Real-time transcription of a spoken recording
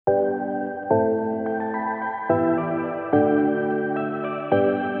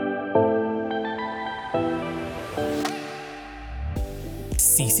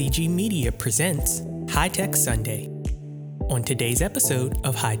CG Media presents High Tech Sunday. On today's episode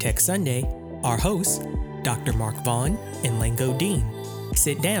of High Tech Sunday, our hosts, Dr. Mark Vaughn and Lango Dean,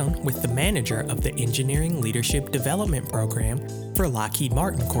 sit down with the manager of the Engineering Leadership Development Program for Lockheed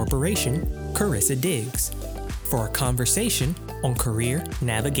Martin Corporation, Carissa Diggs, for a conversation on career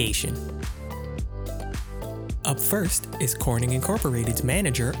navigation. Up first is Corning Incorporated's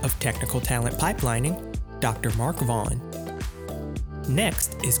Manager of Technical Talent Pipelining, Dr. Mark Vaughn.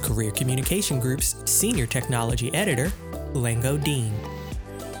 Next is Career Communication Group's Senior Technology Editor, Lango Dean.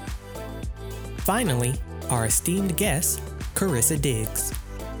 Finally, our esteemed guest, Carissa Diggs.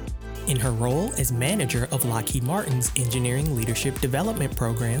 In her role as manager of Lockheed Martin's Engineering Leadership Development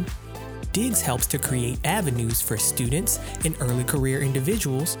Program, Diggs helps to create avenues for students and early career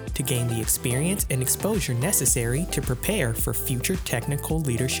individuals to gain the experience and exposure necessary to prepare for future technical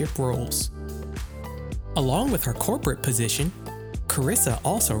leadership roles. Along with her corporate position, Carissa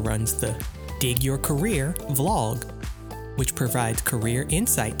also runs the Dig Your Career vlog, which provides career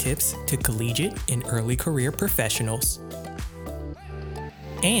insight tips to collegiate and early career professionals.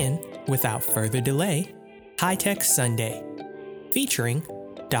 And without further delay, High Tech Sunday, featuring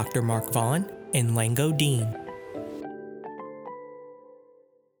Dr. Mark Vaughn and Lango Dean.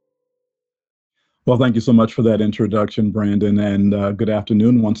 Well, thank you so much for that introduction, Brandon, and good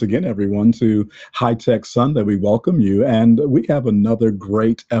afternoon once again, everyone, to High Tech Sunday. We welcome you, and we have another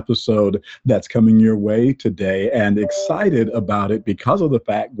great episode that's coming your way today, and excited about it because of the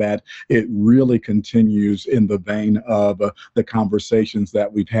fact that it really continues in the vein of the conversations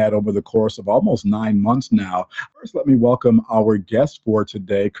that we've had over the course of almost 9 months now. First, let me welcome our guest for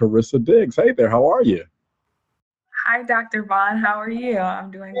today, Carissa Diggs. Hey there, how are you? Hi, Dr. Vaughn. How are you?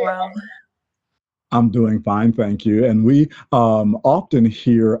 I'm doing well. I'm doing fine, thank you. And we often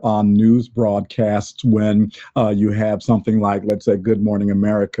hear on news broadcasts when you have something like, let's say, Good Morning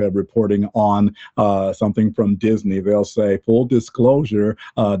America reporting on something from Disney. They'll say, full disclosure,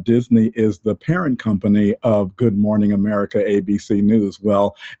 Disney is the parent company of Good Morning America, ABC News.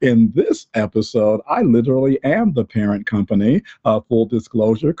 Well, in this episode, I literally am the parent company. Full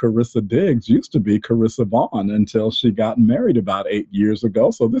disclosure, Carissa Diggs used to be Carissa Vaughn until she got married about 8 years ago.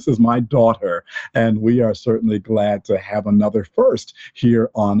 So this is my daughter. And we are certainly glad to have another first here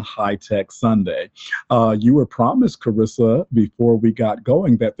on High Tech Sunday. You were promised, Carissa, before we got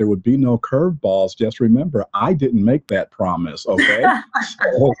going that there would be no curveballs. Just remember, I didn't make that promise, okay?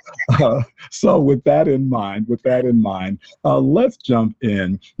 So with that in mind, let's jump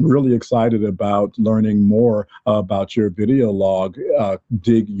in. Really excited about learning more about your video log,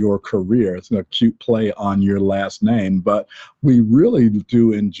 Dig Your Career. It's a cute play on your last name, but we really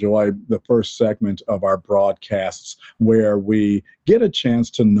do enjoy the first segment of our broadcasts where we get a chance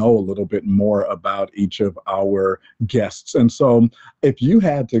to know a little bit more about each of our guests. And so if you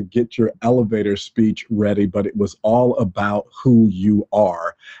had to get your elevator speech ready, but it was all about who you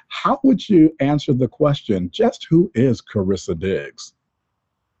are, how would you answer the question, just who is Carissa Diggs?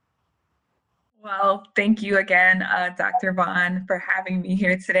 Well, thank you again, Dr. Vaughn, for having me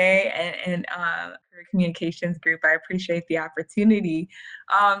here today and Career Communications Group. I appreciate the opportunity.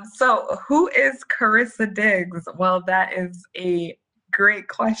 So who is Carissa Diggs? Well, that is a great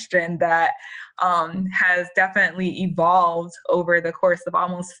question that has definitely evolved over the course of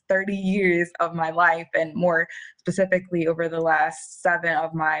almost 30 years of my life, and more specifically over the last 7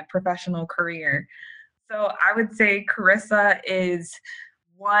 of my professional career. So I would say Carissa is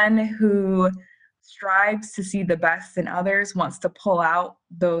one who strives to see the best in others, wants to pull out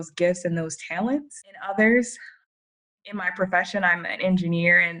those gifts and those talents in others. In my profession, I'm an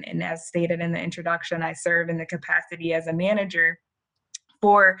engineer, and as stated in the introduction, I serve in the capacity as a manager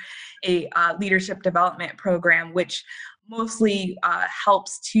for a leadership development program, which mostly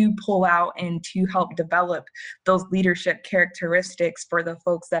helps to pull out and to help develop those leadership characteristics for the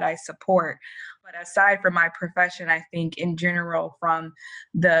folks that I support. But aside from my profession, I think in general, from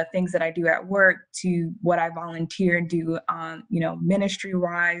the things that I do at work to what I volunteer and do,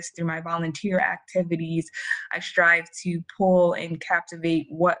 ministry-wise through my volunteer activities, I strive to pull and captivate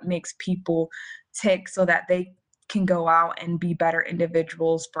what makes people tick so that they can go out and be better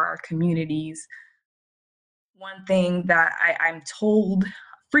individuals for our communities. One thing that I'm told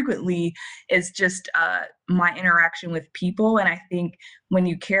frequently is just my interaction with people. And I think when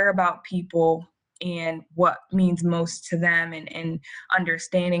you care about people and what means most to them, and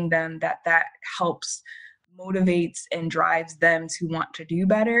understanding them, that helps motivates and drives them to want to do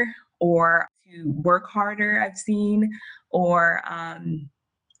better or to work harder, I've seen, or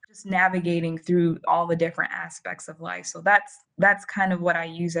just navigating through all the different aspects of life. So that's kind of what I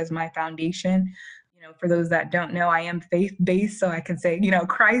use as my foundation. For those that don't know, I am faith-based, so I can say,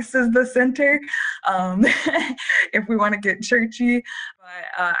 Christ is the center, if we want to get churchy.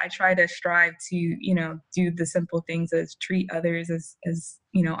 But I try to strive to, do the simple things as treat others as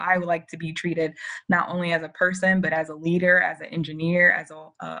I would like to be treated, not only as a person, but as a leader, as an engineer, as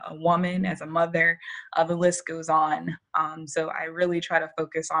a woman, as a mother. The list goes on. So I really try to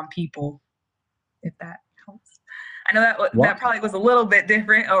focus on people, if that helps. I know that probably was a little bit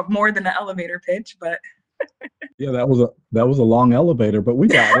different or more than an elevator pitch, but yeah, that was a long elevator, but we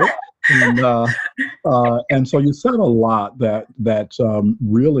got it. And so you said a lot that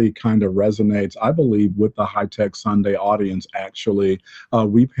really kind of resonates, I believe, with the High Tech Sunday audience. Actually,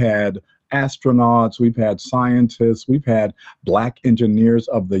 we've had astronauts, we've had scientists, we've had Black Engineers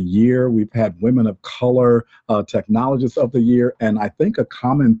of the Year, we've had Women of Color Technologists of the Year, and I think a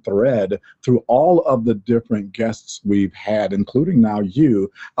common thread through all of the different guests we've had, including now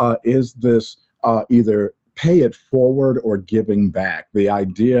you, is this either pay it forward or giving back. The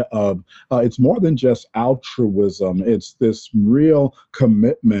idea of it's more than just altruism. It's this real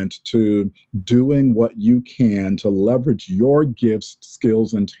commitment to doing what you can to leverage your gifts,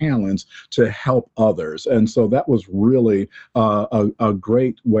 skills, and talents to help others. And so that was really a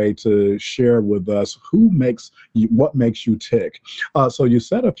great way to share with us what makes you tick. So you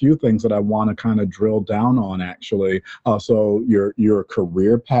said a few things that I want to kind of drill down on, actually. So your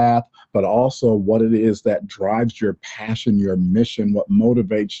career path, but also what it is that drives your passion, your mission, what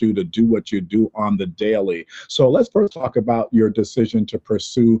motivates you to do what you do on the daily. So let's first talk about your decision to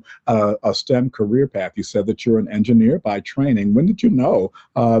pursue a STEM career path. You said that you're an engineer by training. When did you know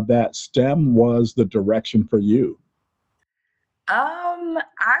that STEM was the direction for you?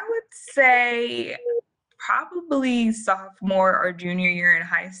 I would say probably sophomore or junior year in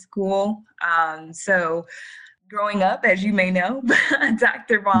high school. So growing up, as you may know,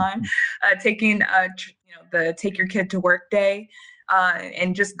 Dr. Vaughn, taking the Take Your Kid to Work Day,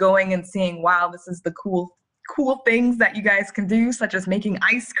 and just going and seeing, wow, this is the cool things that you guys can do, such as making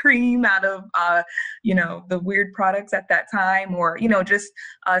ice cream out of the weird products at that time, or just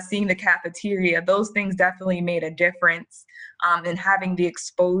seeing the cafeteria. Those things definitely made a difference in having the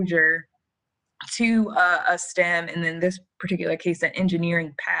exposure to a STEM, and in this particular case, an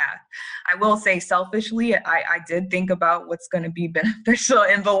engineering path. I will say selfishly, I did think about what's going to be beneficial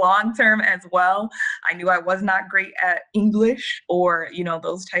in the long term as well. I knew I was not great at English or,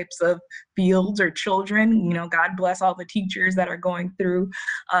 those types of fields or children. God bless all the teachers that are going through,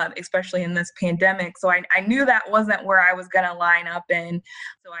 especially in this pandemic. So I knew that wasn't where I was going to line up in.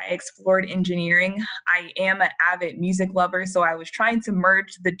 So I explored engineering. I am an avid music lover, so I was trying to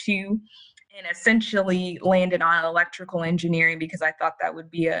merge the two, and essentially landed on electrical engineering because I thought that would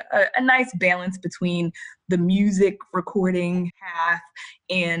be a nice balance between the music recording path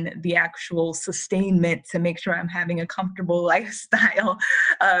and the actual sustainment to make sure I'm having a comfortable lifestyle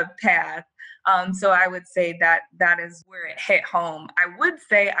path. So I would say that is where it hit home. I would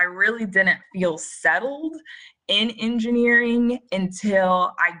say I really didn't feel settled in engineering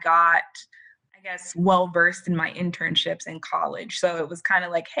until I got, I guess, well-versed in my internships in college. So it was kind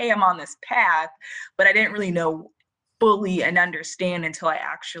of like, hey, I'm on this path, but I didn't really know fully and understand until I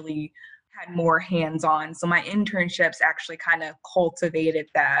actually had more hands-on. So my internships actually kind of cultivated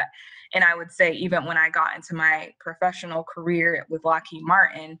that. And I would say even when I got into my professional career with Lockheed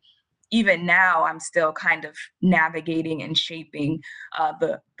Martin, even now I'm still kind of navigating and shaping.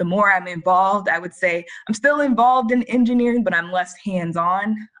 The more I'm involved, I would say I'm still involved in engineering, but I'm less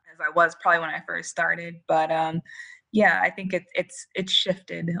hands-on as I was probably when I first started. But yeah, I think it's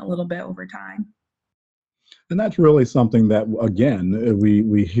shifted a little bit over time. And that's really something that, again,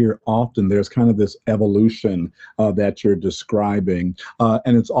 we hear often. There's kind of this evolution that you're describing.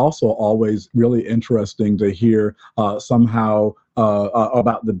 And it's also always really interesting to hear somehow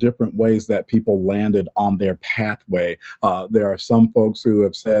about the different ways that people landed on their pathway. There are some folks who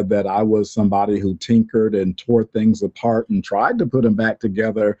have said that I was somebody who tinkered and tore things apart and tried to put them back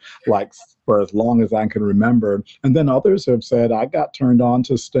together, like for as long as I can remember. And then others have said I got turned on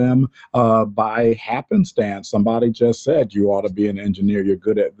to STEM by happenstance. Somebody just said you ought to be an engineer, you're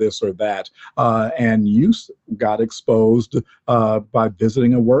good at this or that. And you got exposed by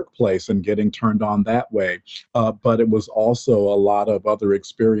visiting a workplace and getting turned on that way. But it was also a lot of other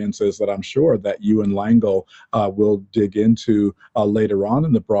experiences that I'm sure that you and Lango will dig into later on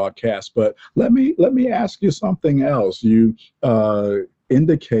in the broadcast. But let me ask you something else.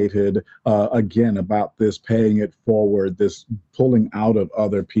 indicated again about this paying it forward, this pulling out of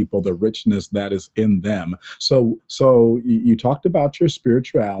other people the richness that is in them. So you talked about your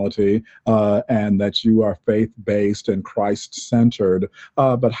spirituality and that you are faith based and Christ centered.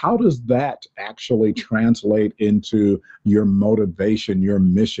 But how does that actually translate into your motivation, your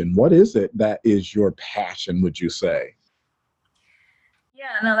mission? What is it that is your passion, would you say?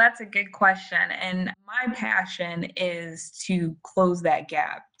 Yeah, no, that's a good question. And my passion is to close that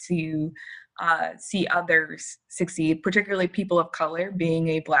gap, to see others succeed, particularly people of color, being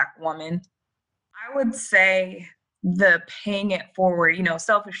a Black woman. I would say the paying it forward,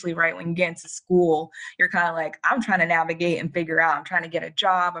 selfishly, right? When you get into school, you're kind of like, I'm trying to navigate and figure out, I'm trying to get a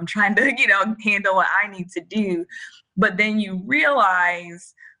job, I'm trying to, handle what I need to do. But then you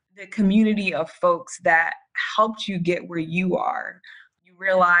realize the community of folks that helped you get where you are. You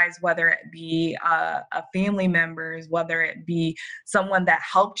realize whether it be a family members, whether it be someone that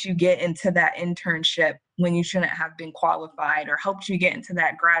helped you get into that internship when you shouldn't have been qualified, or helped you get into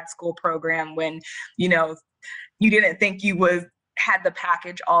that grad school program when you know you didn't think you was had the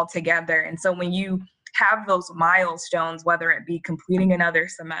package all together. And so when you have those milestones, whether it be completing another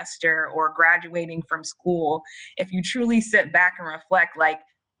semester or graduating from school, if you truly sit back and reflect, like,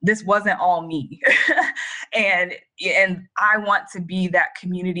 this wasn't all me. and and I want to be that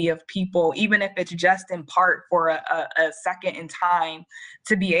community of people, even if it's just in part for a second in time,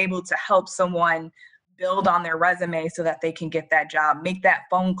 to be able to help someone build on their resume so that they can get that job, make that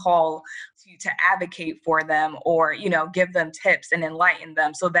phone call to advocate for them, or give them tips and enlighten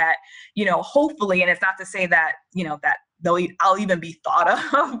them so that hopefully, and it's not to say that that I'll even be thought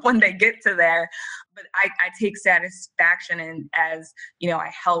of when they get to there, but I take satisfaction in, as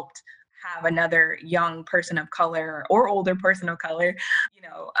I helped have another young person of color or older person of color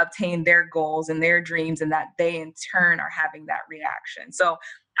obtain their goals and their dreams, and that they in turn are having that reaction. So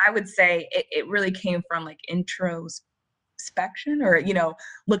I would say it really came from like introspection, or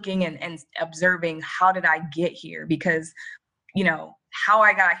looking and observing, how did I get here? Because how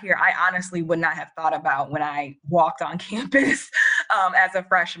I got here, I honestly would not have thought about when I walked on campus as a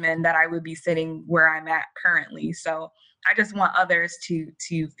freshman, that I would be sitting where I'm at currently. So I just want others to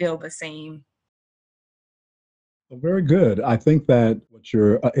feel the same. Well, very good. I think that what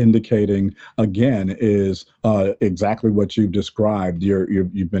you're indicating again is exactly what you've described.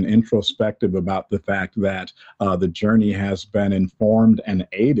 You've been introspective about the fact that the journey has been informed and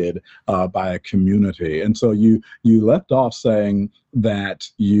aided by a community. And so you left off saying that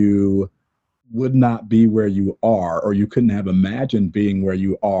you would not be where you are, or you couldn't have imagined being where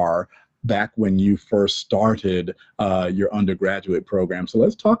you are back when you first started your undergraduate program. So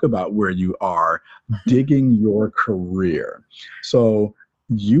let's talk about where you are digging your career. So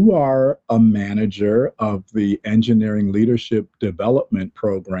you are a manager of the Engineering Leadership Development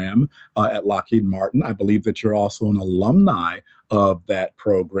Program at Lockheed Martin. I believe that you're also an alumni of that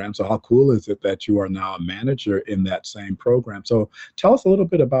program. So how cool is it that you are now a manager in that same program? So tell us a little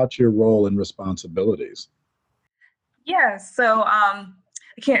bit about your role and responsibilities. Yeah, so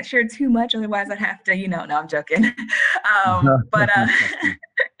I can't share too much, otherwise I'd have to, no, I'm joking. But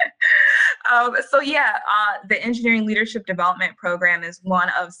so yeah, the Engineering Leadership Development Program is one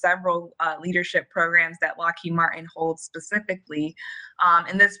of several leadership programs that Lockheed Martin holds specifically,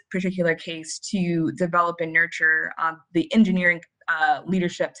 in this particular case, to develop and nurture the engineering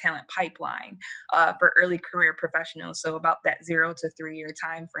leadership talent pipeline for early career professionals. So about that 0 to 3 year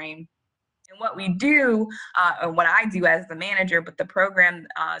time frame. And what we do, or what I do as the manager, but the program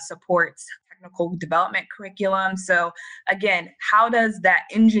supports technical development curriculum. So again, how does that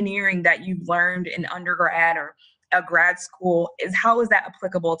engineering that you've learned in undergrad or a grad school, how is that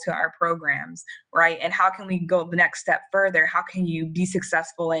applicable to our programs, right? And how can we go the next step further? How can you be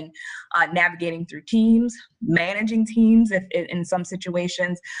successful in navigating through teams, managing teams, if in some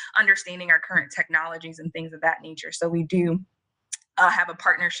situations, understanding our current technologies and things of that nature. So we do have a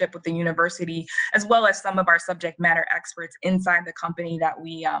partnership with the university, as well as some of our subject matter experts inside the company that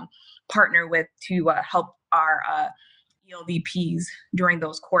we partner with to help our ELDPs during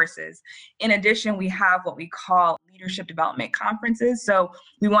those courses. In addition, we have what we call leadership development conferences. So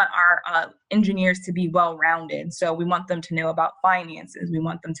we want our engineers to be well-rounded. So we want them to know about finances. We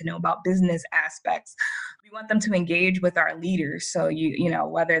want them to know about business aspects. We want them to engage with our leaders. So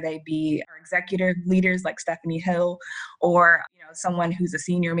whether they be our executive leaders like Stephanie Hill, or someone who's a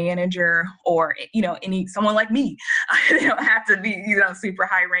senior manager, or someone like me. They don't have to be super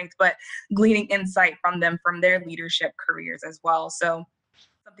high ranked, but gleaning insight from them, from their leadership careers as well. So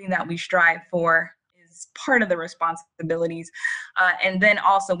something that we strive for is part of the responsibilities. And then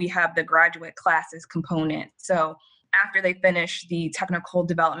also we have the graduate classes component. So after they finish the technical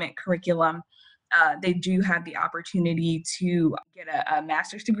development curriculum, they do have the opportunity to get a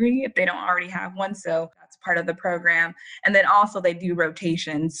master's degree if they don't already have one. So that's part of the program. And then also they do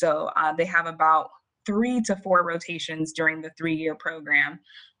rotations. So they have about 3 to 4 rotations during the 3-year program.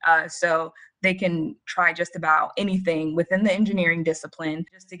 So they can try just about anything within the engineering discipline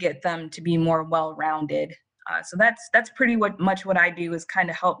just to get them to be more well-rounded. So that's pretty much what I do, is kind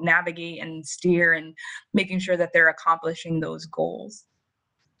of help navigate and steer and making sure that they're accomplishing those goals.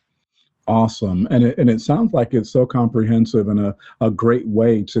 Awesome. And it sounds like it's so comprehensive and a great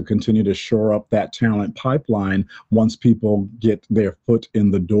way to continue to shore up that talent pipeline once people get their foot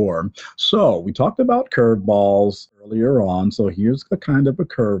in the door. So we talked about curveballs earlier on. So here's a kind of a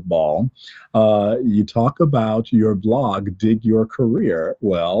curveball. You talk about your blog, Dig Your Career.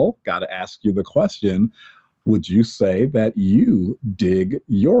 Well, got to ask you the question, would you say that you dig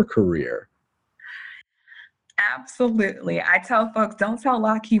your career? Absolutely. I tell folks, don't tell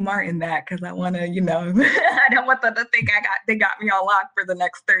Lockheed Martin that, because I want to, I don't want them to think they got me on lock for the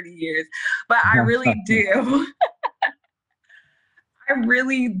next 30 years. But I really do. I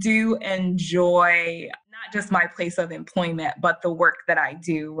really do enjoy not just my place of employment, but the work that I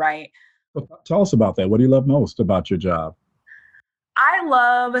do, right? Tell us about that. What do you love most about your job? I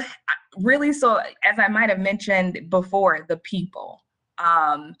love really, so as I might have mentioned before, the people.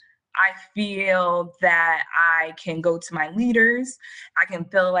 I feel that I can go to my leaders. I can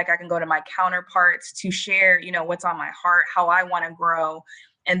feel like I can go to my counterparts to share, what's on my heart, how I want to grow.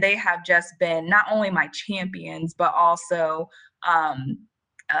 And they have just been not only my champions, but also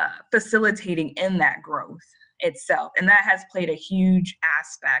facilitating in that growth itself. And that has played a huge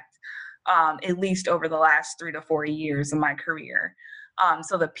aspect, at least over the last 3 to 4 years of my career.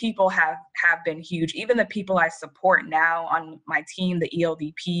 So the people have been huge. Even the people I support now on my team, the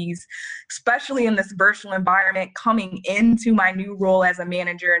ELDPs, especially in this virtual environment, coming into my new role as a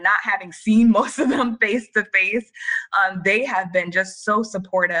manager, not having seen most of them face to face, they have been just so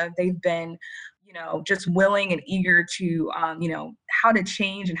supportive. They've been, just willing and eager to, how to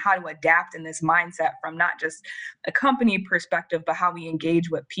change and how to adapt in this mindset from not just a company perspective, but how we engage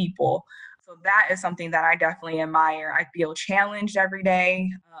with people. So that is something that I definitely admire. I feel challenged every day,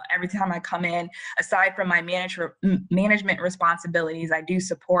 every time I come in. Aside from my management responsibilities, I do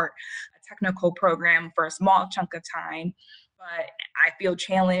support a technical program for a small chunk of time. But I feel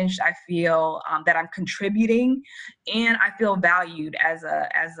challenged. I feel that I'm contributing, and I feel valued as a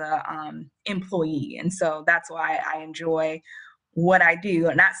employee. And so that's why I enjoy what I do.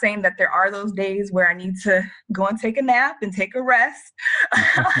 I'm not saying that there are those days where I need to go and take a nap and take a rest,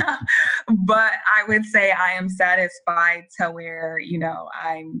 but I would say I am satisfied to where,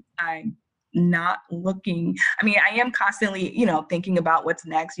 I'm not looking. I mean, I am constantly, thinking about what's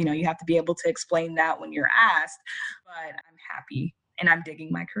next. You have to be able to explain that when you're asked, but I'm happy and I'm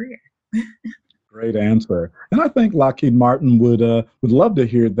digging my career. Great answer. And I think Lockheed Martin would love to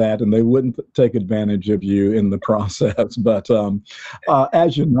hear that, and they wouldn't take advantage of you in the process. But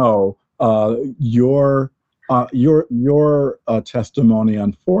as you know, your testimony,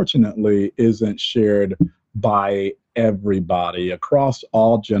 unfortunately, isn't shared by everybody across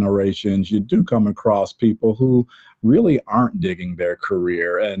all generations. You do come across people who really aren't digging their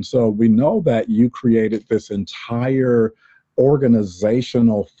career, and so we know that you created this entire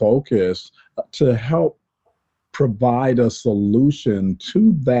organizational focus to help provide a solution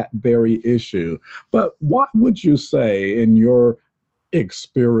to that very issue. But what would you say, in your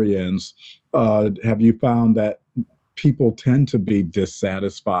experience, have you found that people tend to be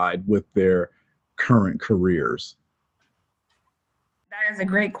dissatisfied with their current careers? That is a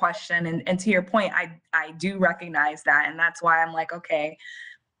great question. And to your point, I do recognize that. And that's why I'm like, okay,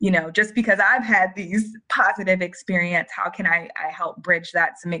 just because I've had these positive experience, how can I help bridge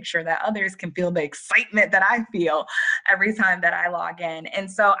that to make sure that others can feel the excitement that I feel every time that I log in? And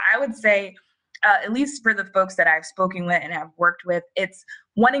so I would say, at least for the folks that I've spoken with and have worked with, it's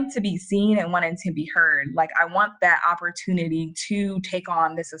wanting to be seen and wanting to be heard. Like, I want that opportunity to take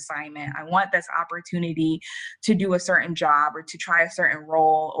on this assignment. I want this opportunity to do a certain job or to try a certain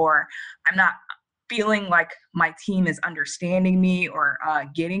role, or I'm not feeling like my team is understanding me or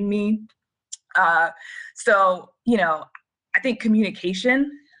getting me. So, I think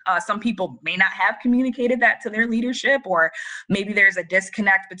communication, some people may not have communicated that to their leadership, or maybe there's a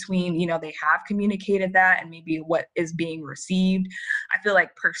disconnect between, they have communicated that and maybe what is being received. I feel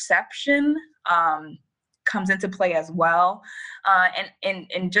like perception comes into play as well.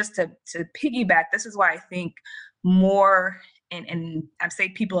 And just to piggyback, this is why I think more, and I say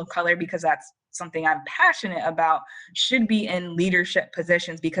people of color because that's something I'm passionate about, should be in leadership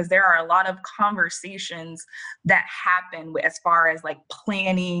positions, because there are a lot of conversations that happen as far as like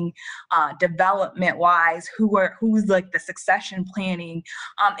planning, development wise, who's like the succession planning,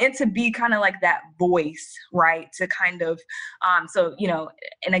 and to be kind of like that voice, right? To kind of, so,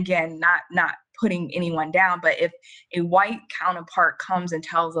 and again, not putting anyone down, but if a white counterpart comes and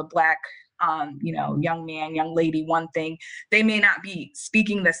tells a black young man, young lady one thing, they may not be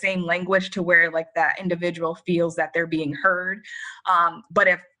speaking the same language to where like that individual feels that they're being heard. But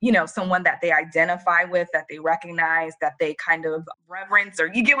if, someone that they identify with, that they recognize, that they kind of reverence,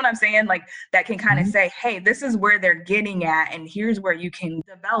 or you get what I'm saying? Like that can kind of say, hey, this is where they're getting at, and here's where you can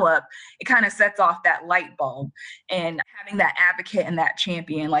develop. It kind of sets off that light bulb, and having that advocate and that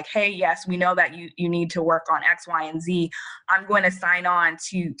champion, like, hey, yes, we know that you need to work on X, Y, and Z. I'm going to sign on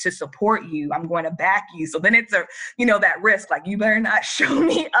to support you. I'm going to back you. So then it's that risk, like you better not show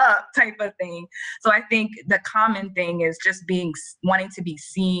me up type of thing. So I think the common thing is just wanting to be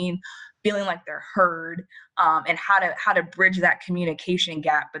seen, feeling like they're heard, and how to bridge that communication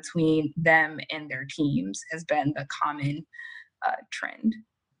gap between them and their teams has been the common trend.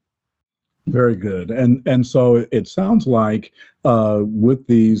 Very good. And so it sounds like with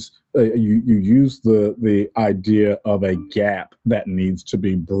these, you use the idea of a gap that needs to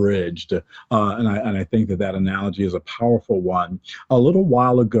be bridged, and I think that analogy is a powerful one. A little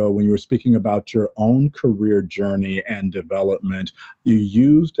while ago, when you were speaking about your own career journey and development, you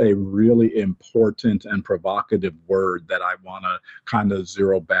used a really important and provocative word that I want to kind of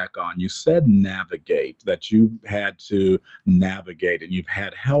zero back on. You said navigate, that you had to navigate and you've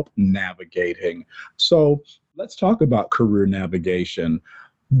had help navigating. So let's talk about career navigation.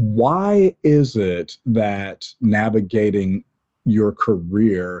 Why is it that navigating your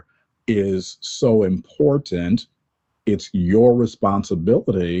career is so important? It's your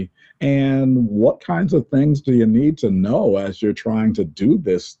responsibility. And what kinds of things do you need to know as you're trying to do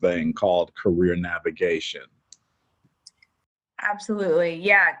this thing called career navigation? Absolutely.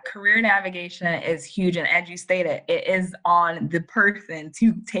 Yeah. Career navigation is huge. And as you stated, it is on the person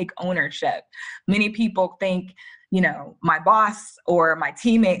to take ownership. Many people think, my boss or my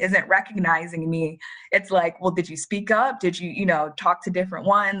teammate isn't recognizing me. It's like, well, did you speak up? Did you, talk to different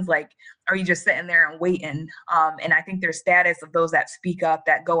ones? Like, are you just sitting there and waiting? And I think there's status of those that speak up,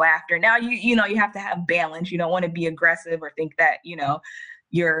 that go after. Now, you have to have balance. You don't want to be aggressive or think that,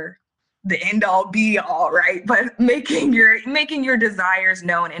 you're the end all be all, right? But making your desires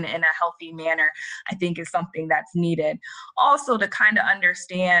known in a healthy manner, I think, is something that's needed. Also, to kind of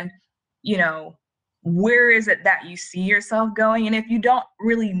understand, where is it that you see yourself going? And if you don't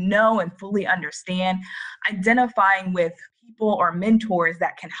really know and fully understand, identifying with people or mentors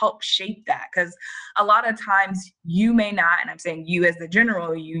that can help shape that. Because a lot of times you may not, and I'm saying you as the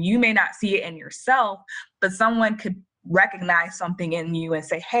general, you may not see it in yourself, but someone could recognize something in you and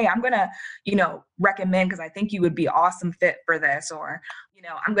say, hey, I'm going to, recommend, because I think you would be awesome fit for this, or,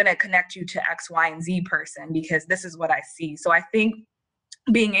 I'm going to connect you to X, Y, and Z person because this is what I see. So I think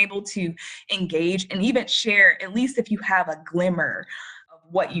being able to engage and even share, at least if you have a glimmer of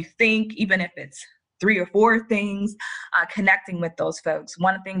what you think, even if it's 3 or 4 things, connecting with those folks.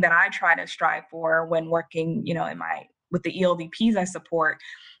 One thing that I try to strive for when working, with the ELDPs I support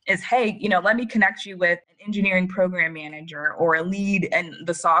is, hey, let me connect you with an engineering program manager or a lead in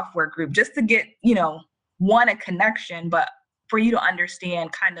the software group, just to get, a connection, but for you to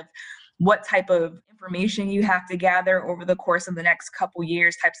understand kind of what type of information you have to gather over the course of the next couple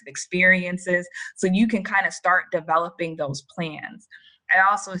years, types of experiences, so you can kind of start developing those plans. I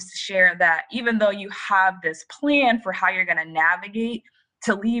also share that even though you have this plan for how you're going to navigate,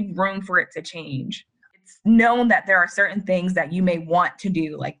 to leave room for it to change. It's known that there are certain things that you may want to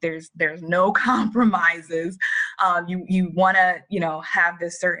do, like there's no compromises. You want to have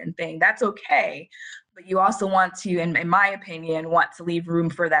this certain thing, that's okay, but you also want to, in my opinion, want to leave room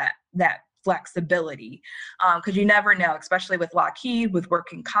for that flexibility, because you never know, especially with Lockheed, with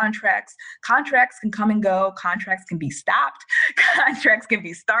working contracts can come and go, contracts can be stopped, contracts can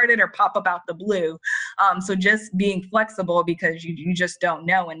be started or pop up out the blue. So just being flexible, because you just don't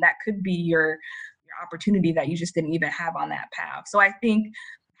know, and that could be your opportunity that you just didn't even have on that path. So I think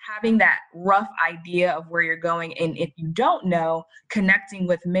having that rough idea of where you're going, and if you don't know, connecting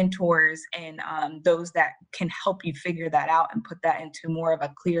with mentors and those that can help you figure that out and put that into more of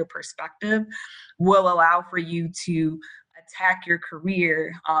a clear perspective, will allow for you to attack your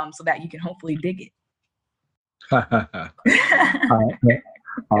career, so that you can hopefully dig it.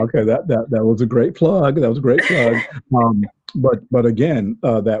 I, Okay, that was a great plug. That was a great plug. But again,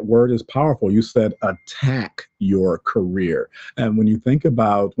 that word is powerful. You said attack your career, and when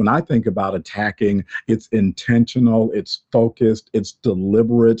I think about attacking, it's intentional, it's focused, it's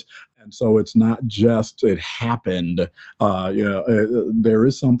deliberate. And so it's not just it happened. There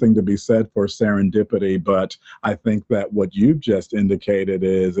is something to be said for serendipity, but I think that what you've just indicated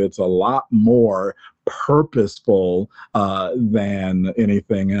is it's a lot more purposeful than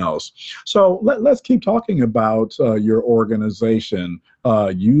anything else. So let's keep talking about your organization.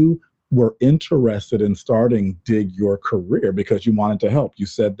 You were interested in starting Dig Your Career because you wanted to help. You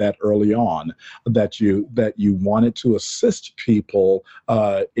said that early on that you wanted to assist people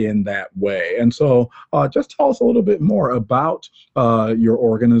in that way. And so, just tell us a little bit more about your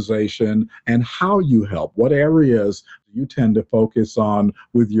organization and how you help. What areas do you tend to focus on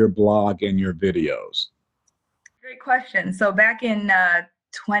with your blog and your videos? Great question. So back in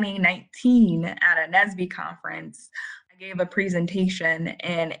 2019 at a NSBE conference, I gave a presentation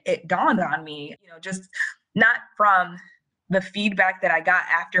and it dawned on me, just not from the feedback that I got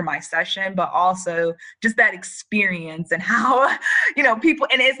after my session, but also just that experience and how, people,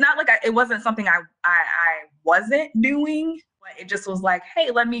 and it's not like it wasn't something I wasn't doing, but it just was like, hey,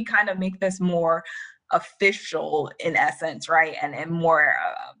 let me kind of make this more official in essence, right? And more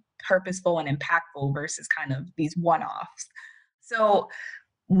purposeful and impactful versus kind of these one-offs. So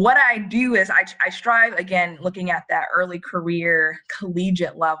what I do is I strive, again, looking at that early career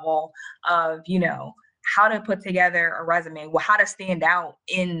collegiate level of, how to put together a resume, how to stand out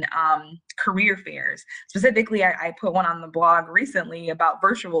in career fairs. Specifically, I put one on the blog recently about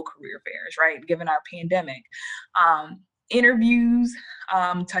virtual career fairs, right? Given our pandemic. Interviews,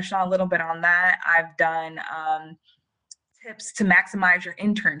 touched on a little bit on that. I've done tips to maximize your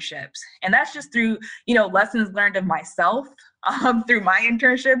internships. And that's just through, lessons learned of myself through my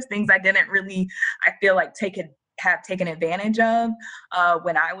internships, things I didn't really, I feel like have taken advantage of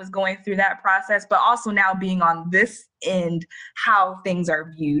when I was going through that process, but also now being on this end, how things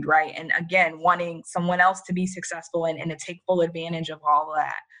are viewed, right? And again, wanting someone else to be successful and to take full advantage of all of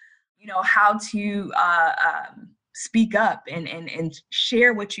that. How to speak up and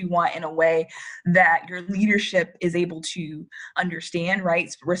share what you want in a way that your leadership is able to understand, right?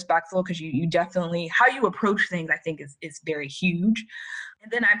 It's respectful, because you definitely, how you approach things, I think is very huge.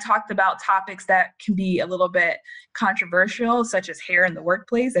 And then I've talked about topics that can be a little bit controversial, such as hair in the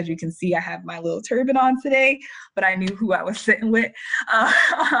workplace. As you can see, I have my little turban on today, but I knew who I was sitting with.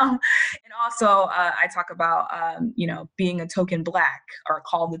 And also, I talk about, being a token Black, or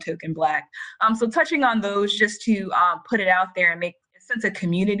called the token Black. So touching on those just to put it out there and make a sense of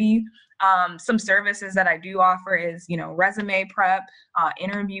community. Some services that I do offer is, resume prep,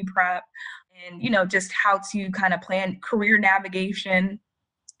 interview prep, and, just how to kind of plan career navigation.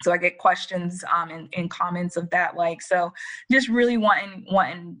 So I get questions and comments of that, so just really wanting,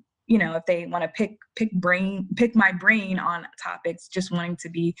 if they want to pick my brain on topics, just wanting to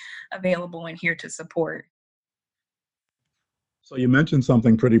be available and here to support. So you mentioned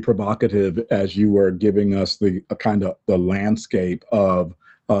something pretty provocative as you were giving us the kind of the landscape of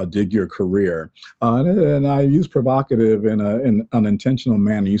Dig Your Career, and I use provocative in an intentional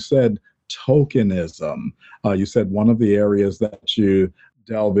manner. You said tokenism. You said one of the areas that you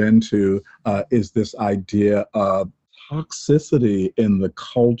delve into is this idea of toxicity in the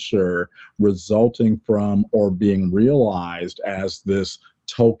culture resulting from or being realized as this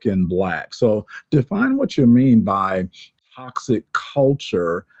token Black. So define what you mean by toxic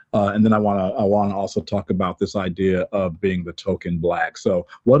culture. And then I want to also talk about this idea of being the token Black. So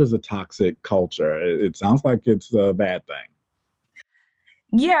what is a toxic culture? It sounds like it's a bad thing.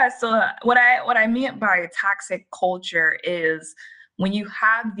 Yeah. So what I meant by toxic culture is when you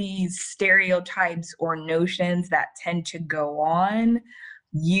have these stereotypes or notions that tend to go on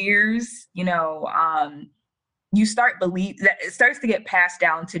years, you start believe that it starts to get passed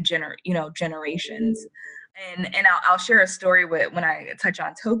down to generations. And I'll share a story when I touch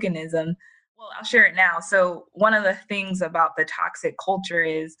on tokenism. Well, I'll share it now. So one of the things about the toxic culture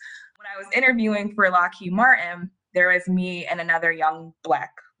is when I was interviewing for Lockheed Martin, there was me and another young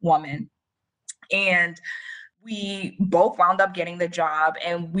Black woman. And we both wound up getting the job,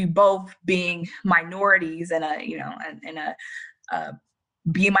 and we both being minorities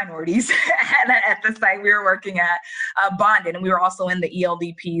being minorities at the site we were working at, bonded, and we were also in the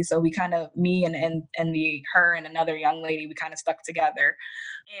ELDP. So we kind of, me and her and another young lady, we kind of stuck together,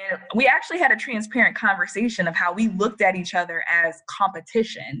 and we actually had a transparent conversation of how we looked at each other as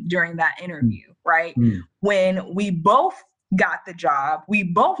competition during that interview, right? Mm. When we both got the job. We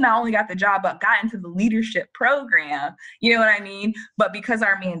both not only got the job, but got into the leadership program. You know what I mean? But because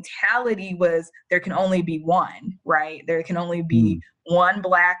our mentality was there can only be one, right? There can only be one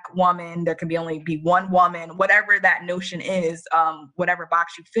Black woman, there can only be one woman, whatever that notion is, whatever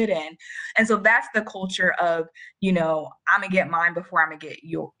box you fit in. And so that's the culture of, I'm gonna get mine before I'm gonna get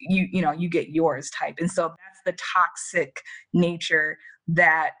you get yours type. And so that's the toxic nature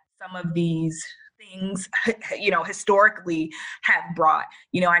that some of these things, historically have brought.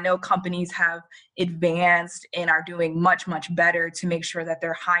 I know companies have advanced and are doing much, much better to make sure that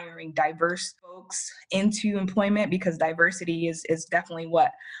they're hiring diverse folks into employment, because diversity is definitely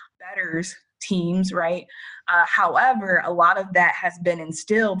what betters teams, right? However, a lot of that has been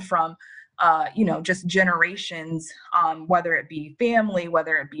instilled from just generations, whether it be family,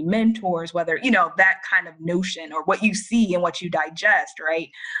 whether it be mentors, whether, that kind of notion, or what you see and what you digest, right?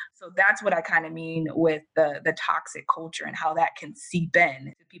 So that's what I kind of mean with the toxic culture and how that can seep in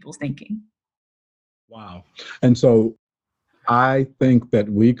to people's thinking. Wow. And so I think that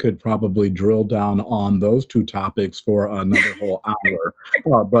we could probably drill down on those two topics for another whole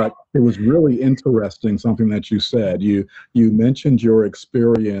hour. But it was really interesting something that you said. You mentioned your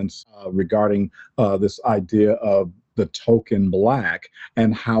experience regarding this idea of the token Black,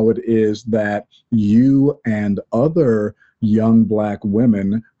 and how it is that you and other young Black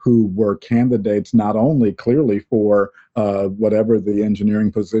women who were candidates not only clearly for whatever the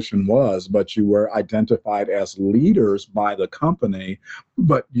engineering position was, but you were identified as leaders by the company,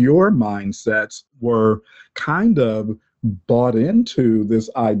 but your mindsets were kind of bought into this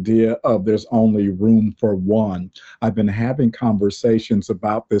idea of there's only room for one. I've been having conversations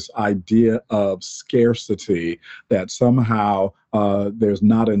about this idea of scarcity, that somehow there's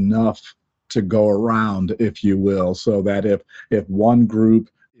not enough to go around, if you will, so that if one group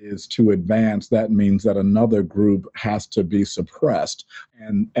is to advance, that means that another group has to be suppressed.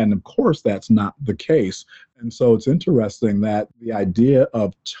 And of course, that's not the case. And so it's interesting that the idea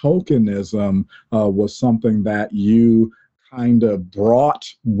of tokenism was something that you kind of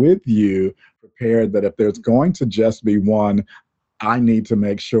brought with you, prepared that if there's going to just be one, I need to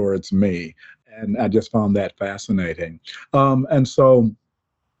make sure it's me. And I just found that fascinating. And so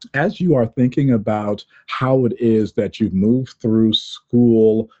as you are thinking about how it is that you've moved through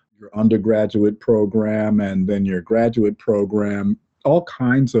school, your undergraduate program, and then your graduate program, all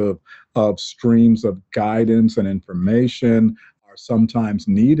kinds of streams of guidance and information are sometimes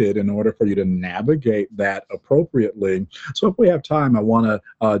needed in order for you to navigate that appropriately. So if we have time, I want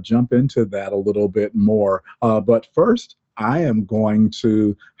to jump into that a little bit more. But first, I am going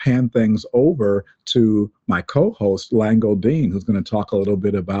to hand things over to my co-host, Lango Dean, who's going to talk a little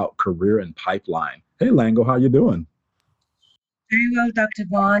bit about career and pipeline. Hey, Lango, how you doing? Very well, Dr.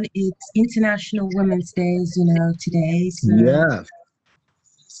 Vaughn. It's International Women's Days, today. So Yes.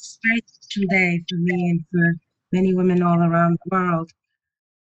 it's a very special day for me and for many women all around the world.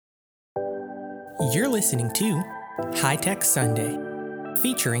 You're listening to High Tech Sunday,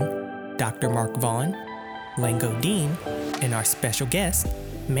 featuring Dr. Mark Vaughn, Lango Dean, and our special guest,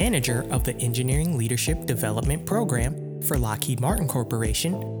 manager of the Engineering Leadership Development Program for Lockheed Martin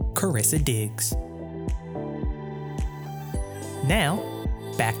Corporation, Carissa Diggs. Now,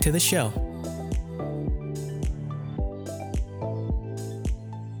 back to the show.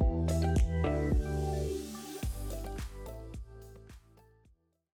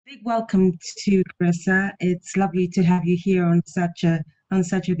 Big welcome to Carissa. It's lovely to have you here on such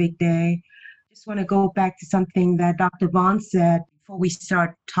a big day. Just want to go back to something that Dr. Vaughn said before we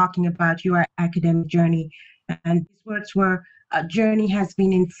start talking about your academic journey. And his words were, a journey has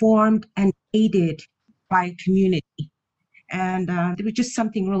been informed and aided by community. And there was just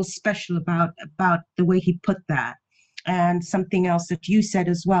something real special about the way he put that. And something else that you said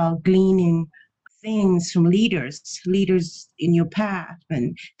as well, gleaning things from leaders in your path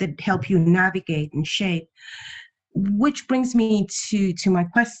and that help you navigate and shape. Which brings me to my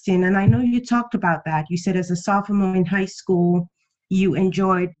question, and I know you talked about that. You said as a sophomore in high school, you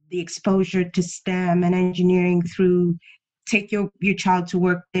enjoyed the exposure to STEM and engineering through Take Your Child to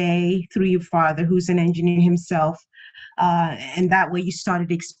Work Day, through your father, who's an engineer himself, and that way you started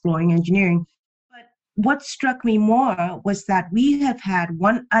exploring engineering. But what struck me more was that we have had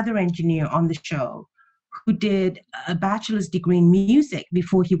one other engineer on the show who did a bachelor's degree in music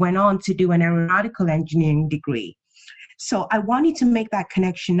before he went on to do an aeronautical engineering degree. So I wanted to make that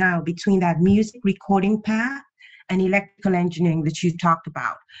connection now between that music recording path and electrical engineering that you talked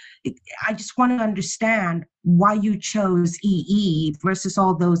about. I just want to understand why you chose EE versus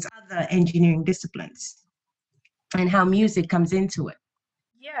all those other engineering disciplines and how music comes into it.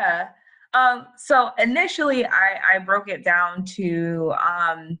 Yeah. So initially I broke it down to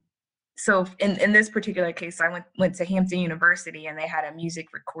so in this particular case, I went to Hampton University, and they had a music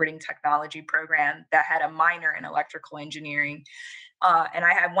recording technology program that had a minor in electrical engineering. And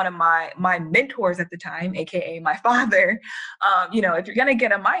I had one of my mentors at the time, aka my father. If you're gonna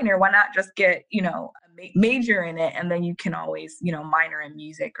get a minor, why not just get a major in it, and then you can always minor in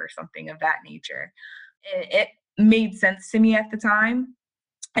music or something of that nature. It made sense to me at the time,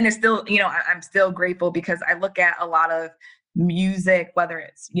 and it's still, I'm still grateful because I look at a lot of music, whether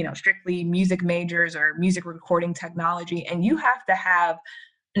it's, strictly music majors or music recording technology, and you have to have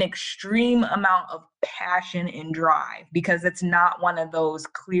an extreme amount of passion and drive because it's not one of those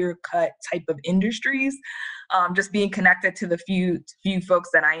clear cut type of industries. Just being connected to the few folks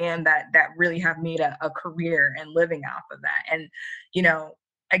that I am that really have made a career and living off of that. And, you know,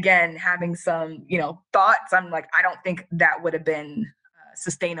 again, having some, thoughts, I'm like, I don't think that would have been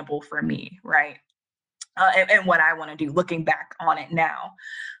sustainable for me, right? And what I want to do looking back on it now.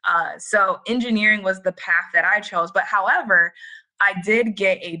 So engineering was the path that I chose. But however, I did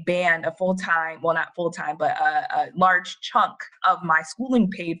get a band, a full time, well, not full time, but a large chunk of my schooling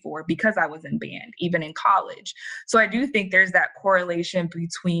paid for because I was in band, even in college. So I do think there's that correlation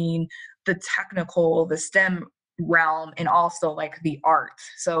between the technical, the STEM realm, and also like the art.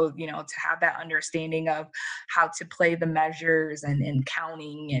 So, to have that understanding of how to play the measures and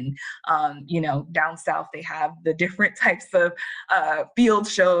counting and, down south, they have the different types of field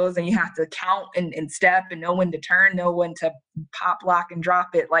shows, and you have to count and step and know when to turn, know when to pop, lock, and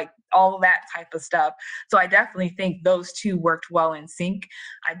drop it, like all of that type of stuff. So I definitely think those two worked well in sync.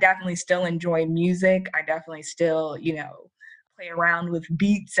 I definitely still enjoy music. I definitely still, play around with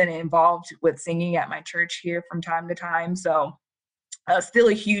beats and involved with singing at my church here from time to time. So still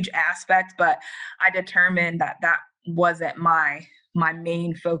a huge aspect, but I determined that wasn't my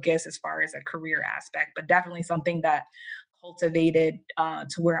main focus as far as a career aspect, but definitely something that cultivated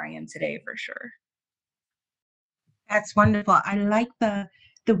to where I am today for sure. That's wonderful. I like the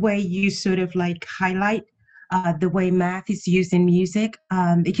way you sort of like highlight the way math is used in music,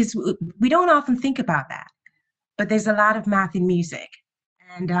 because we don't often think about that, but there's a lot of math in music.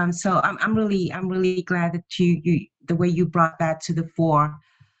 And so I'm really glad that you the way you brought that to the fore.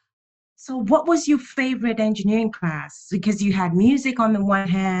 So what was your favorite engineering class? Because you had music on the one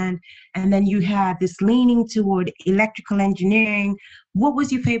hand, and then you had this leaning toward electrical engineering. What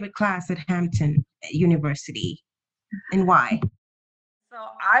was your favorite class at Hampton University, and why? So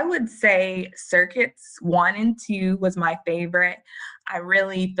I would say circuits 1 and 2 was my favorite. I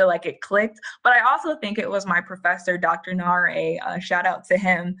really feel like it clicked, but I also think it was my professor, Dr. Nare. Shout out to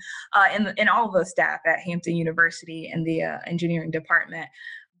him and all the staff at Hampton University in the engineering department.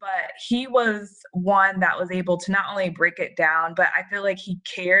 But he was one that was able to not only break it down, but I feel like he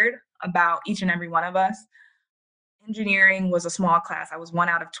cared about each and every one of us. Engineering was a small class. I was one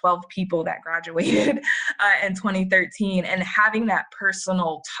out of 12 people that graduated in 2013. And having that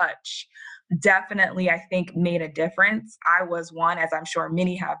personal touch definitely, I think, made a difference. I was one, as I'm sure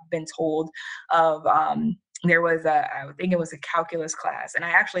many have been told, of there was I think it was a calculus class. And I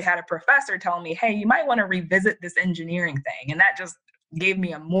actually had a professor tell me, hey, you might want to revisit this engineering thing. And that just gave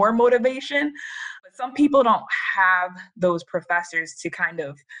me a more motivation. But some people don't have those professors to kind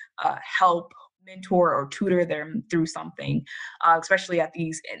of help mentor or tutor them through something, especially at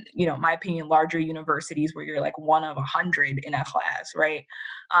these, in my opinion, larger universities where you're like one of 100 in a class, right?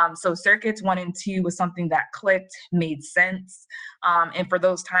 So circuits 1 and 2 was something that clicked, made sense. And for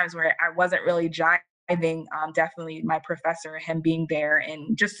those times where I wasn't really jiving, definitely my professor, him being there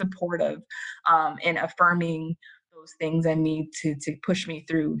and just supportive and affirming those things in me to push me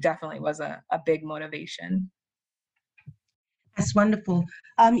through definitely was a big motivation. That's wonderful.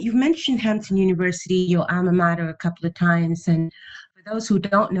 You've mentioned Hampton University, your alma mater, a couple of times. And for those who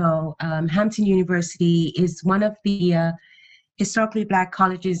don't know, Hampton University is one of the historically Black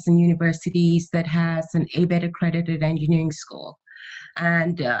colleges and universities that has an ABET accredited engineering school.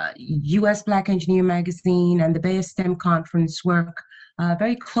 And US Black Engineer Magazine and the Bay of STEM Conference work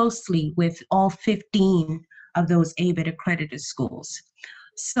very closely with all 15 of those ABET accredited schools.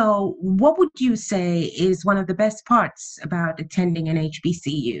 So, what would you say is one of the best parts about attending an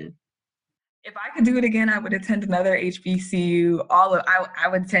HBCU? If I could do it again, I would attend another HBCU. I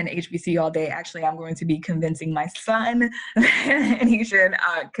would attend HBCU all day. Actually, I'm going to be convincing my son and he should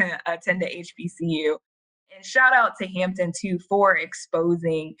attend the HBCU. And shout out to Hampton too for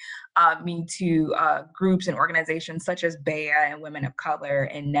exposing me to groups and organizations such as BEA and Women of Color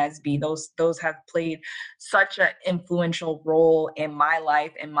and NSBE. Those have played such an influential role in my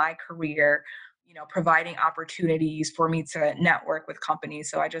life and my career. providing opportunities for me to network with companies.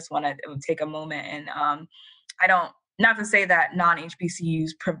 So I just want to take a moment and I don't, not to say that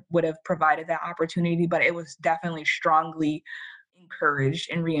non-HBCUs would have provided that opportunity, but it was definitely strongly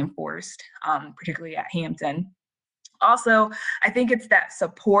encouraged and reinforced, particularly at Hampton. Also, I think it's that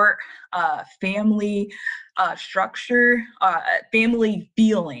support, family structure, family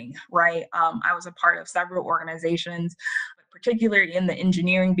feeling, right? I was a part of several organizations, but particularly in the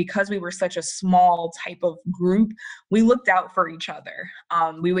engineering, because we were such a small type of group, we looked out for each other.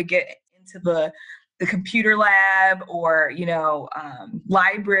 We would get into the computer lab or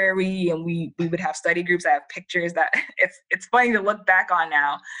library, and we would have study groups. I have pictures that it's funny to look back on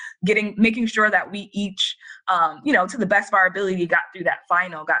now, making sure that we each to the best of our ability got through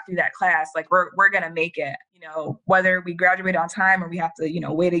that class. Like we're gonna make it, whether we graduate on time or we have to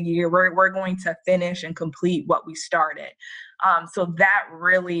wait a year, we're going to finish and complete what we started. So that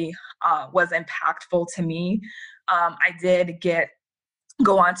really was impactful to me. I did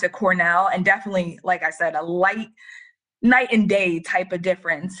go on to Cornell, and definitely, like I said, a night and day type of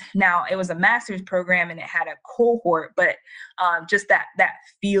difference. Now, it was a master's program and it had a cohort, but just that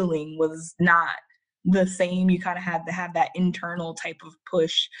feeling was not the same. You kind of had to have that internal type of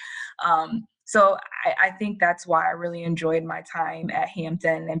push. So I think that's why I really enjoyed my time at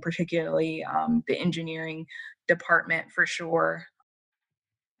Hampton, and particularly the engineering department for sure.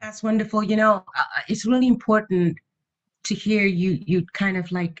 That's wonderful. It's really important to hear you kind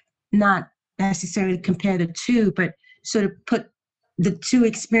of like not necessarily compare the two, but sort of put the two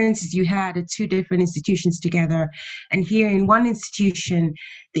experiences you had at two different institutions together. And here in one institution,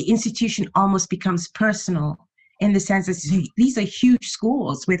 the institution almost becomes personal in the sense that these are huge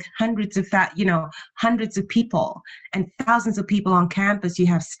schools with hundreds of people and thousands of people on campus. You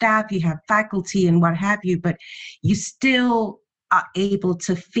have staff, you have faculty and what have you, but you still are able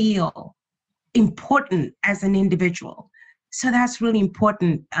to feel important as an individual. So that's really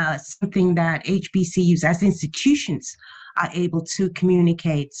important, something that HBCUs as institutions are able to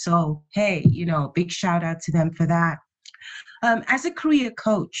communicate. So, hey, big shout out to them for that. As a career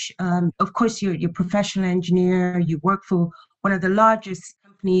coach, of course, you're a professional engineer, you work for one of the largest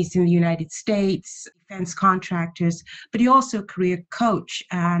companies in the United States, defense contractors, but you're also a career coach.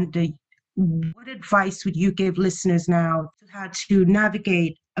 And what advice would you give listeners now to how to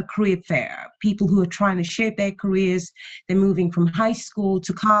navigate a career fair? People who are trying to shape their careers, they're moving from high school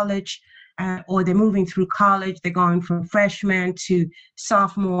to college, or they're moving through college, they're going from freshman to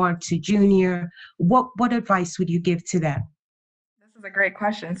sophomore to junior. What advice would you give to them? This is a great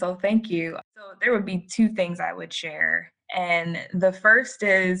question. So thank you. So there would be two things I would share. And the first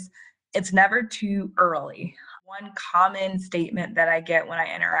is it's never too early. One common statement that I get when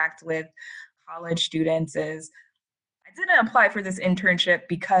I interact with college students is, I didn't apply for this internship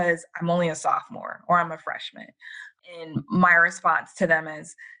because I'm only a sophomore or I'm a freshman. And my response to them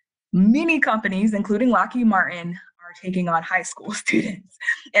is, many companies, including Lockheed Martin, are taking on high school students.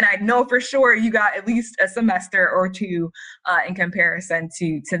 And I know for sure you got at least a semester or two in comparison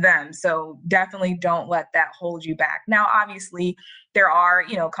to them. So definitely don't let that hold you back. Now, obviously, there are,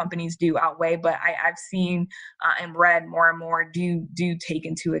 companies do outweigh, but I've seen and read more and more do take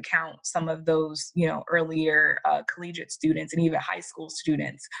into account some of those, earlier collegiate students and even high school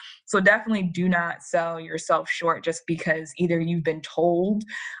students. So definitely do not sell yourself short just because either you've been told.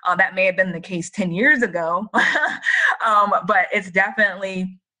 That may have been the case 10 years ago, but it's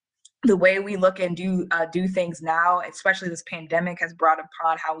definitely the way we look and do things now. Especially this pandemic has brought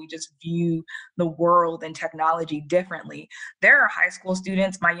upon how we just view the world and technology differently. There are high school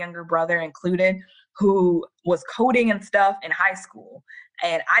students, my younger brother included, who was coding and stuff in high school,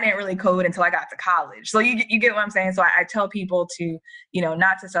 and I didn't really code until I got to college. So you get what I'm saying? So I tell people to,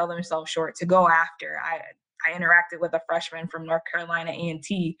 not to sell themselves short, to go after. I interacted with a freshman from North Carolina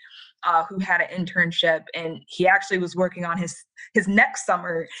A&T who had an internship, and he actually was working on his next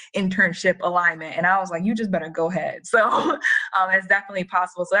summer internship alignment. And I was like, you just better go ahead. So it's definitely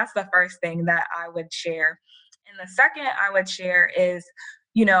possible. So that's the first thing that I would share. And the second I would share is,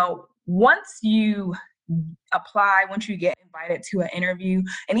 once you apply, once you get invited to an interview,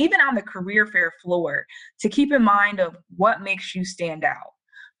 and even on the career fair floor, to keep in mind of what makes you stand out.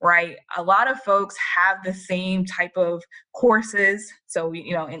 Right. A lot of folks have the same type of courses. So,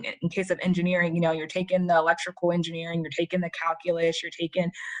 in case of engineering, you're taking the electrical engineering, you're taking the calculus, you're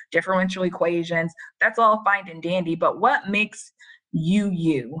taking differential equations. That's all fine and dandy. But what makes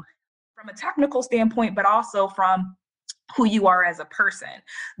you from a technical standpoint, but also from who you are as a person,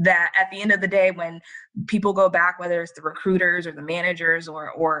 that at the end of the day, when people go back, whether it's the recruiters or the managers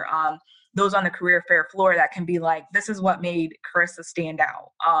or those on the career fair floor that can be like, this is what made Carissa stand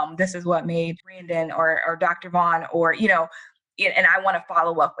out. This is what made Brandon or Dr. Vaughn, or, and I want to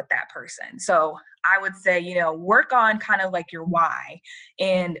follow up with that person. So I would say, work on kind of like your why,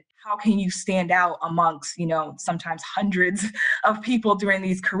 and how can you stand out amongst, sometimes hundreds of people during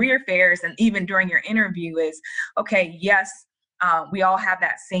these career fairs, and even during your interview is, okay, yes, we all have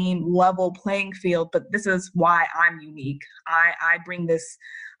that same level playing field, but this is why I'm unique. I bring this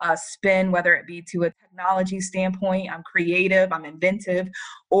spin, whether it be to a technology standpoint, I'm creative, I'm inventive,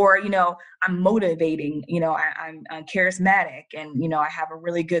 or, I'm motivating, I'm charismatic, and, I have a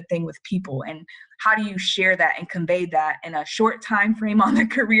really good thing with people. And how do you share that and convey that in a short time frame on the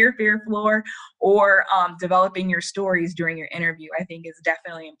career fair floor, or developing your stories during your interview, I think is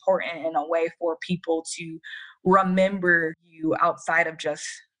definitely important in a way for people to remember you outside of just,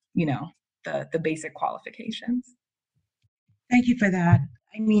 the basic qualifications. Thank you for that.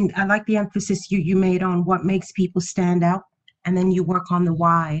 I mean, I like the emphasis you made on what makes people stand out, and then you work on the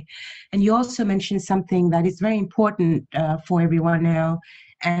why. And you also mentioned something that is very important for everyone now,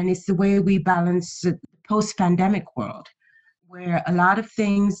 and it's the way we balance the post-pandemic world, where a lot of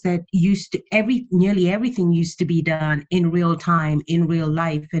things that nearly everything used to be done in real time, in real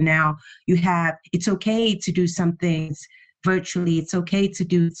life, and now it's okay to do some things virtually, it's okay to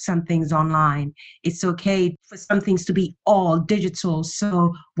do some things online, it's okay for some things to be all digital.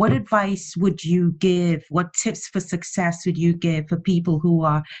 So what advice would you give, what tips for success would you give for people who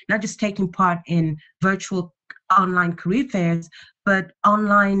are not just taking part in virtual online career fairs, but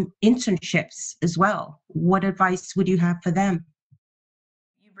online internships as well? What advice would you have for them?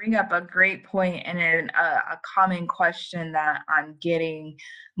 You bring up a great point, and a common question that I'm getting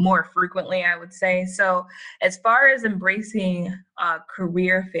more frequently, I would say. So, as far as embracing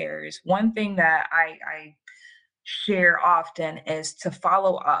career fairs, one thing that I share often is to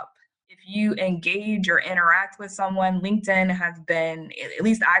follow up. If you engage or interact with someone, LinkedIn has been, at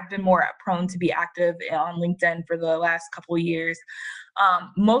least I've been more prone to be active on LinkedIn for the last couple of years.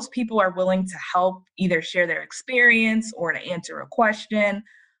 Most people are willing to help, either share their experience or to answer a question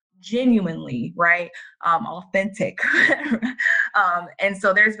genuinely, right? Authentic. And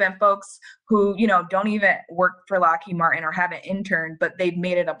so there's been folks who, don't even work for Lockheed Martin or haven't interned, but they've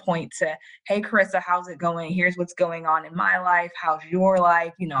made it a point to, hey, Carissa, how's it going? Here's what's going on in my life. How's your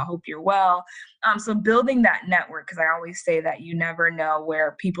life? I hope you're well. So building that network, because I always say that you never know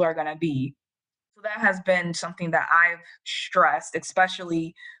where people are going to be. So that has been something that I've stressed,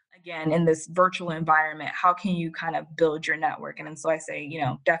 especially again in this virtual environment. How can you kind of build your network? And so I say,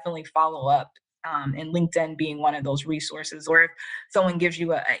 definitely follow up. And LinkedIn being one of those resources, or if someone gives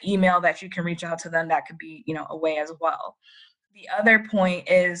you an email that you can reach out to them, that could be, a way as well. The other point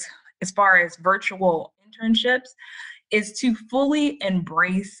is, as far as virtual internships, is to fully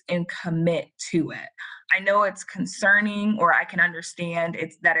embrace and commit to it. I know it's concerning, or I can understand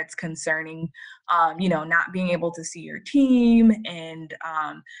it's concerning, not being able to see your team, and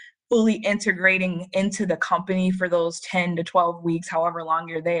fully integrating into the company for those 10 to 12 weeks, however long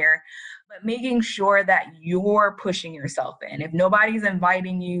you're there, but making sure that you're pushing yourself in. If nobody's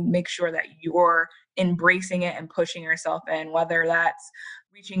inviting you, make sure that you're embracing it and pushing yourself in, whether that's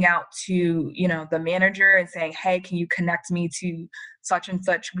reaching out to, the manager and saying, hey, can you connect me to such and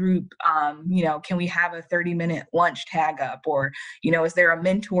such group? Can we have a 30-minute lunch tag up? Or, is there a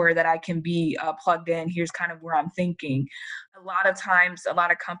mentor that I can be plugged in? Here's kind of where I'm thinking. A lot of times, a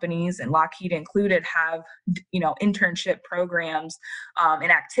lot of companies, and Lockheed included, have, internship programs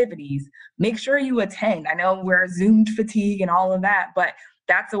and activities. Make sure you attend. I know we're Zoom fatigue and all of that, but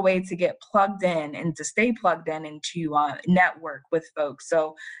that's a way to get plugged in and to stay plugged in and to network with folks.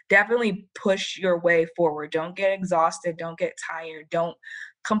 So definitely push your way forward. Don't get exhausted. Don't get tired. Don't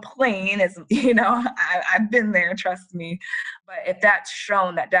complain. As I've been there, trust me. But if that's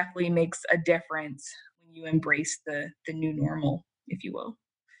shown, that definitely makes a difference when you embrace the new normal, if you will.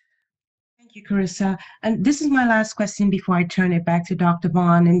 Thank you, Carissa. And this is my last question before I turn it back to Dr.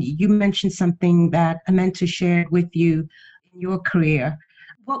 Vaughn. And you mentioned something that a mentor shared with you in your career.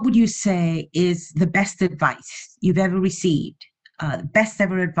 What would you say is the best advice you've ever received? The best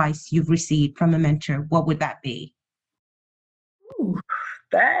ever advice you've received from a mentor? What would that be? Ooh,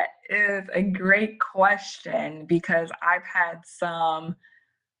 that is a great question, because I've had some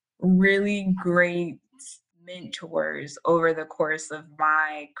really great mentors over the course of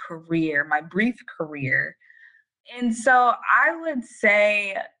my career, my brief career. And so I would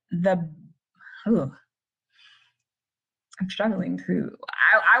say ooh, I'm struggling to,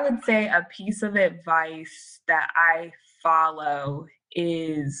 I would say a piece of advice that I follow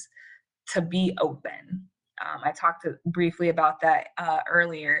is to be open. I talked briefly about that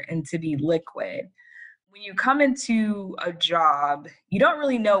earlier, and to be liquid. When you come into a job, you don't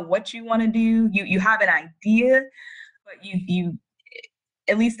really know what you want to do. You have an idea, but you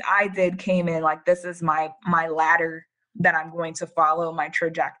at least I did came in like this is my ladder that I'm going to follow, my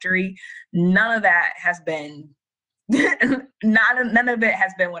trajectory. None of that has been none of it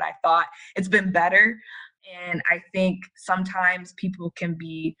has been what I thought. It's been better. And I think sometimes people can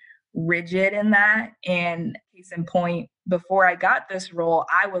be rigid in that. And case in point, before I got this role,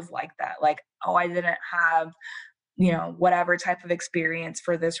 I was like that. Like, oh, I didn't have, whatever type of experience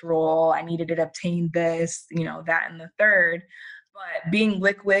for this role. I needed to obtain this, that and the third. But being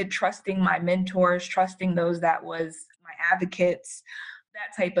liquid, trusting my mentors, trusting those that was my advocates,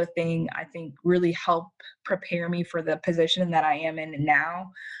 that type of thing, I think really helped prepare me for the position that I am in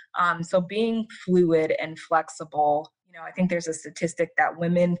now. So being fluid and flexible, I think there's a statistic that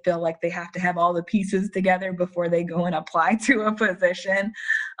women feel like they have to have all the pieces together before they go and apply to a position.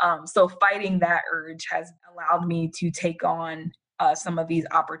 So fighting that urge has allowed me to take on some of these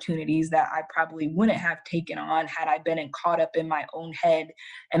opportunities that I probably wouldn't have taken on had I been caught up in my own head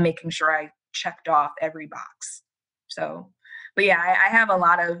and making sure I checked off every box. So, but yeah, I have a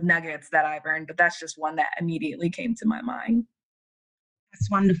lot of nuggets that I've earned, but that's just one that immediately came to my mind. That's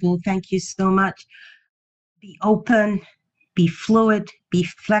wonderful. Thank you so much. Be open, be fluid, be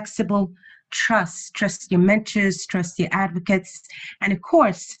flexible, trust your mentors, trust your advocates. And of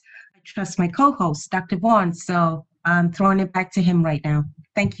course, I trust my co-host, Dr. Vaughn. So I'm throwing it back to him right now.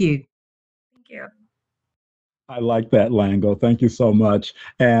 Thank you. Thank you. I like that, Lango. Thank you so much.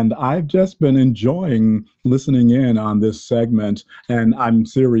 And I've just been enjoying listening in on this segment. And I'm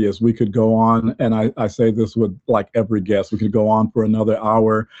serious. We could go on, and I say this with like every guest, we could go on for another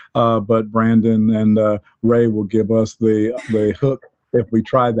hour. But Brandon and Ray will give us the hook if we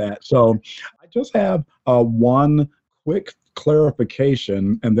try that. So I just have one quick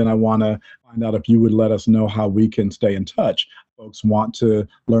clarification, and then I want to find out if you would let us know how we can stay in touch. Folks want to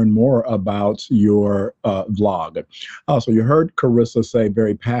learn more about your vlog. So you heard Carissa say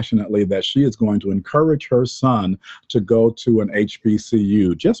very passionately that she is going to encourage her son to go to an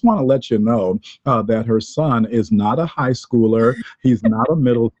HBCU. Just want to let you know that her son is not a high schooler. He's not a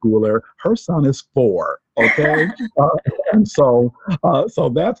middle schooler. Her son is 4. Okay. And so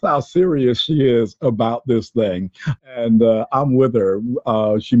that's how serious she is about this thing. And I'm with her.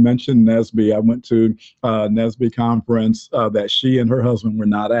 She mentioned NSBE. I went to NSBE conference that she and her husband were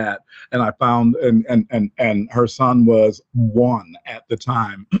not at. And I found, and her son was 1 at the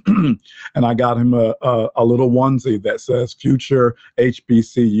time. And I got him a little onesie that says future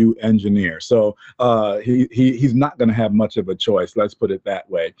HBCU engineer. So he's not going to have much of a choice. Let's put it that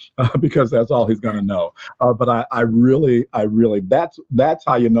way, because that's all he's going to know. But I really, that's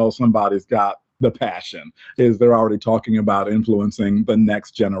how you know somebody's got the passion, is they're already talking about influencing the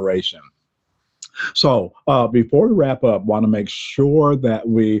next generation. So before we wrap up, want to make sure that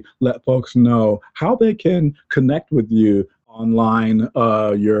we let folks know how they can connect with you online,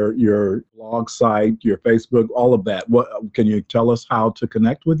 your blog site, your Facebook, all of that. What can you tell us how to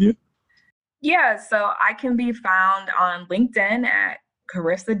connect with you? Yeah, so I can be found on LinkedIn at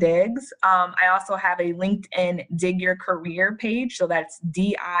Carissa Diggs. I also have a LinkedIn Dig Your Career page. So that's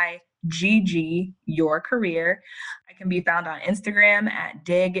DIGG Your Career. I can be found on Instagram at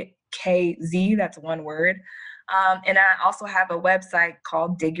DigKZ. That's one word. And I also have a website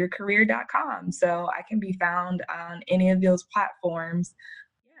called digyourcareer.com. So I can be found on any of those platforms.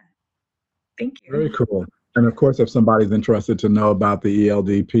 Yeah. Thank you. Very cool. And of course, if somebody's interested to know about the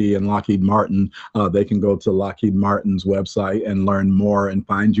ELDP and Lockheed Martin, they can go to Lockheed Martin's website and learn more and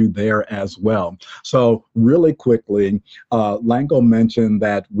find you there as well. So really quickly, Lango mentioned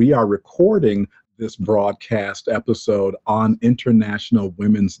that we are recording this broadcast episode on International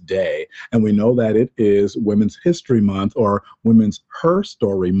Women's Day. And we know that it is Women's History Month, or Women's Her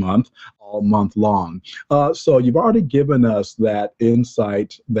Story Month, all month long. So you've already given us that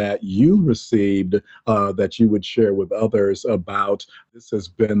insight that you received that you would share with others about this has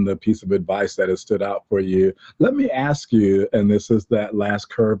been the piece of advice that has stood out for you. Let me ask you, and this is that last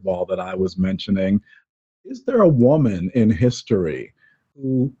curveball that I was mentioning, is there a woman in history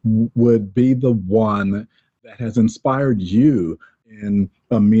who would be the one that has inspired you in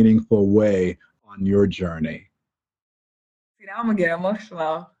a meaningful way on your journey? See, now I'm gonna get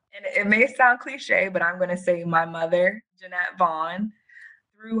emotional. And it may sound cliche, but I'm gonna say my mother, Jeanette Vaughn,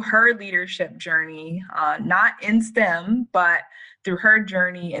 through her leadership journey, not in STEM, but through her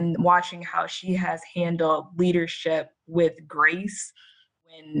journey and watching how she has handled leadership with grace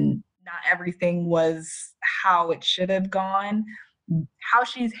when not everything was how it should have gone. how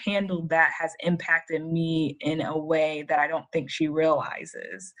she's handled that has impacted me in a way that I don't think she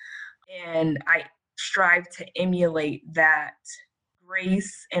realizes. And I strive to emulate that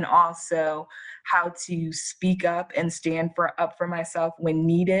grace, and also how to speak up and stand up for myself when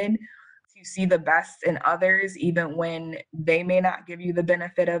needed, to see the best in others even when they may not give you the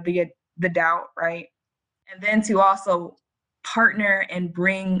benefit of the doubt, right? And then to also partner and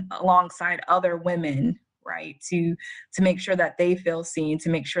bring alongside other women, right, to make sure that they feel seen, to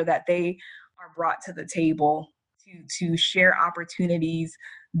make sure that they are brought to the table, to share opportunities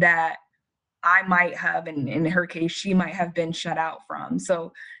that I might have, and in her case, she might have been shut out from.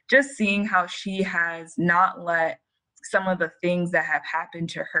 So just seeing how she has not let some of the things that have happened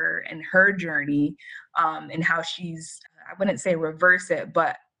to her in her journey, and how she's, I wouldn't say reverse it,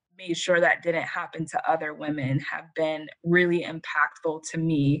 but made sure that didn't happen to other women, have been really impactful to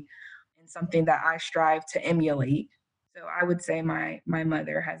me, and something that I strive to emulate. So I would say my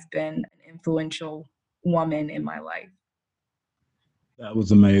mother has been an influential woman in my life. That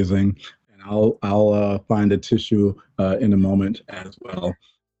was amazing. And I'll find a tissue in a moment as well.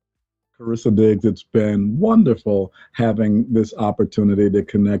 Carissa Diggs, it's been wonderful having this opportunity to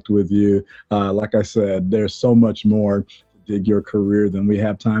connect with you. Like I said, there's so much more to dig your career than we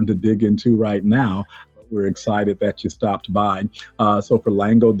have time to dig into right now. We're excited that you stopped by. So for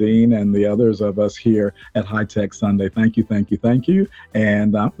Lango Dean and the others of us here at High Tech Sunday, thank you, thank you, thank you.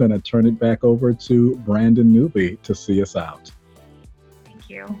 And I'm going to turn it back over to Brandon Newby to see us out. Thank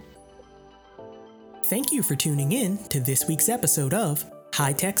you. Thank you for tuning in to this week's episode of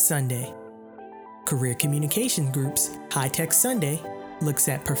High Tech Sunday. Career Communications Group's High Tech Sunday looks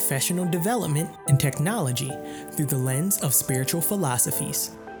at professional development and technology through the lens of spiritual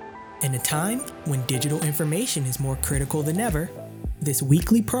philosophies. In a time when digital information is more critical than ever, this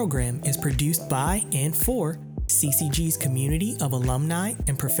weekly program is produced by and for CCG's community of alumni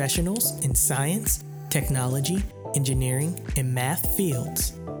and professionals in science, technology, engineering, and math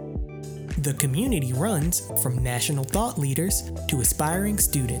fields. The community runs from national thought leaders to aspiring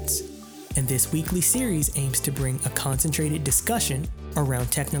students, and this weekly series aims to bring a concentrated discussion around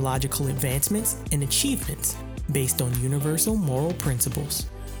technological advancements and achievements based on universal moral principles.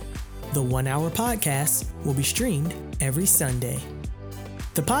 The 1-hour podcast will be streamed every Sunday.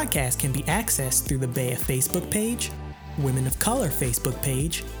 The podcast can be accessed through the BEA Facebook page, Women of Color Facebook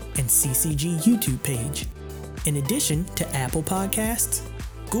page, and CCG YouTube page, in addition to Apple Podcasts,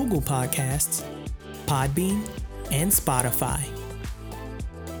 Google Podcasts, Podbean, and Spotify.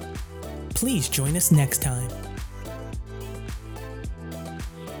 Please join us next time.